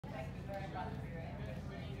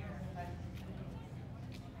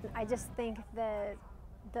I just think that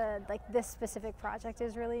this specific project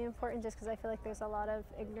is really important just because I feel like there's a lot of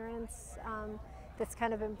ignorance that's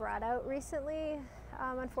kind of been brought out recently,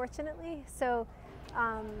 unfortunately. So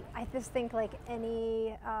I just think like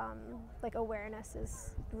any awareness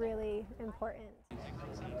is really important.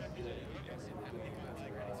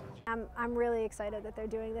 I'm really excited that they're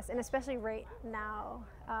doing this, and especially right now,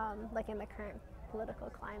 like in the current political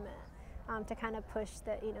climate, to kind of push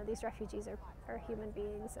that these refugees are human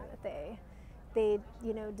beings and that they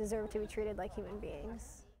deserve to be treated like human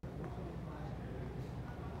beings.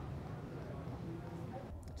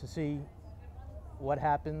 To see what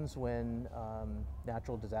happens when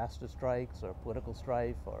natural disaster strikes or political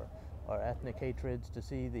strife or ethnic hatreds, to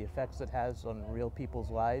see the effects it has on real people's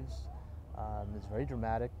lives is very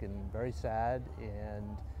dramatic and very sad,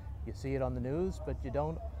 and you see it on the news, but you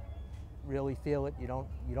don't really feel it. You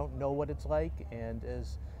don't know what it's like, and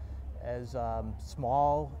as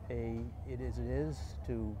small it is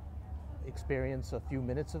to experience a few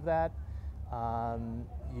minutes of that,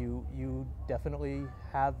 you definitely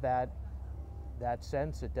have that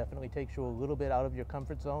sense. It definitely takes you a little bit out of your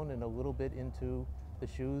comfort zone and a little bit into the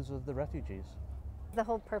shoes of the refugees. The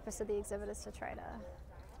whole purpose of the exhibit is to try to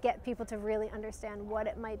get people to really understand what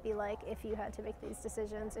it might be like if you had to make these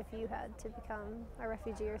decisions, if you had to become a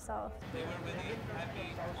refugee yourself. They were really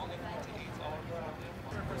happy, only 48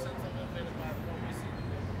 hours.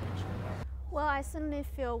 Well, I certainly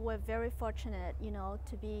feel we're very fortunate,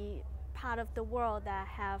 to be part of the world that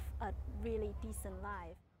have a really decent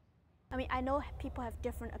life. I mean, I know people have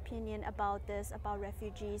different opinion about this, about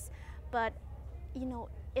refugees, but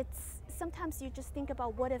it's sometimes you just think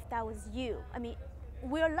about what if that was you. I mean,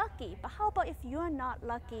 we're lucky, but how about if you're not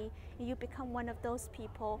lucky and you become one of those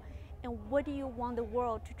people, and what do you want the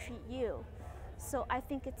world to treat you? So I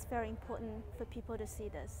think it's very important for people to see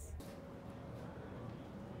this.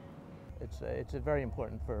 It's very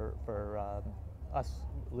important for us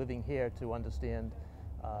living here to understand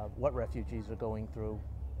what refugees are going through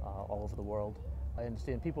all over the world. I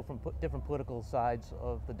understand people from different political sides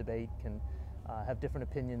of the debate can have different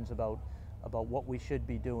opinions about what we should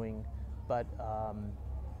be doing, but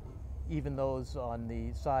even those on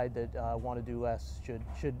the side that want to do less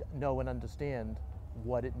should know and understand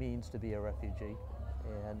what it means to be a refugee,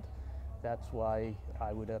 and that's why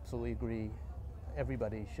I would absolutely agree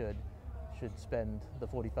everybody should spend the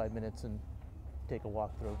 45 minutes and take a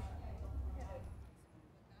walk through.